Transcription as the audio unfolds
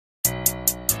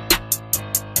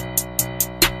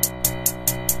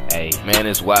Man,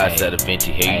 it's YSL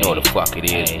DaVinci here, you know what the fuck it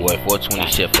is, boy.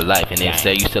 420 shit for life, and they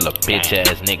say you still a bitch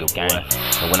ass nigga, boy.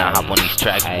 And when I hop on these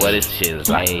tracks, boy, this shit is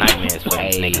like nightmares for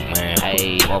these niggas, man.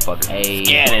 Motherfuckers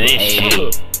scared of this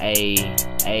shit.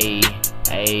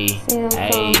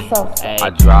 I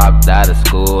dropped out of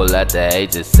school at the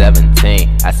age of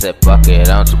 17. I said fuck it,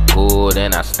 I'm too cool.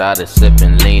 Then I started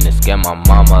sipping lean and scared my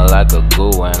mama like a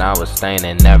goo. And I was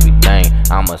staining everything.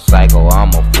 I'm a psycho, I'm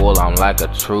a fool, I'm like a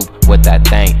troop with that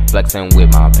thing. Flexing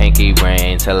with my pinky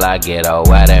ring till I get a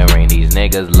wedding ring. These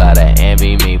niggas love to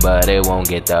envy me, but it won't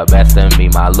get the best of me.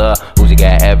 My love, Uzi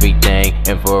got everything.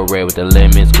 Infrared with the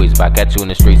lemon squeeze. If I catch you in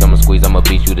the streets, I'ma squeeze, I'ma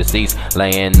beat you deceased.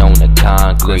 Laying on the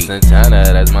concrete. Santana,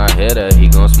 that's my hitter, he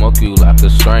gon' smoke you like a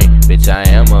strain. Bitch, I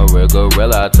am a real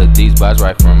gorilla, I took these bars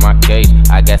right from my cage.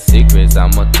 I got secrets,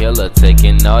 I'm a killer,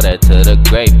 taking all that to the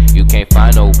grave. You can't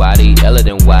find nobody iller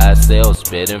than YSL,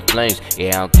 spitting flames.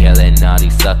 Yeah, I'm killing all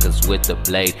these suckers with the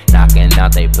blade, knocking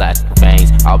out they plastic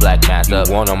veins. All black mask up,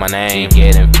 one on my name,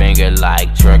 getting fingered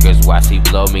like triggers. Watch she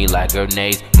blow me like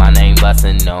grenades. My name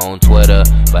bustin' on Twitter,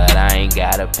 but I ain't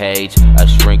got a page. A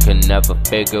shrink could never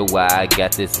figure why I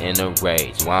got this in a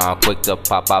rage. Why I'm quick to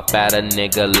pop off at a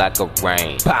nigga like a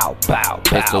rain. Pow, pow,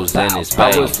 pistols in his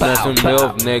face. I was some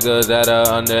MILF niggas that are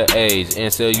underage,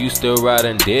 and so you still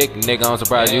riding dick, nigga. I'm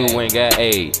surprised you ain't got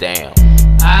AIDS. Damn.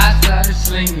 I started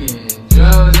slinging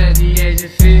drugs at the age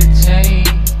of 15.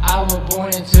 I was born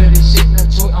into this shit, no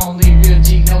choice, only real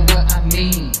G know what I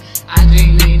mean. I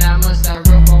drink lean, I must have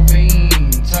rough on bean.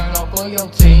 Turn off for your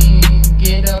team,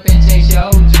 get up and chase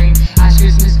your dream. Ice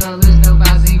Christmas colors, no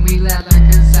bouncing, we laugh like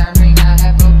a siren. I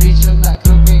have a bitch look like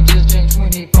a ring, just drank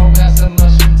 24 ounces of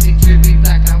mushroom tea, trippy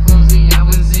black, I'm cozy. I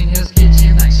was in his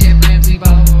kitchen like Chef Ramsay,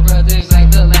 Bubble Brothers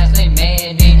like the last name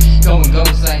Manny. Going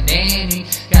ghost like Danny,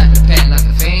 got the pack like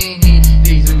a fanny.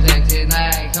 These dudes acting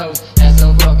like hoes, that's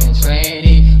so fucking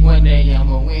trendy. One day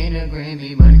I'ma win a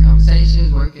Grammy, money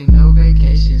conversations, working no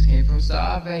vacations. Came from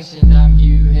starvation, I'm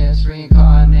U.S.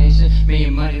 reincarnation. Me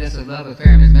and money, that's a love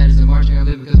affair. Miss medicine, marching on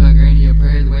live because my granny a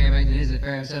prayer. The way I'm acting isn't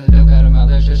fair. I'm selling dope out of my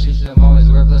left. She's I'm always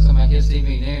worthless on my hips, see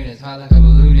me near. It's hot like a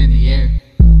balloon in the air.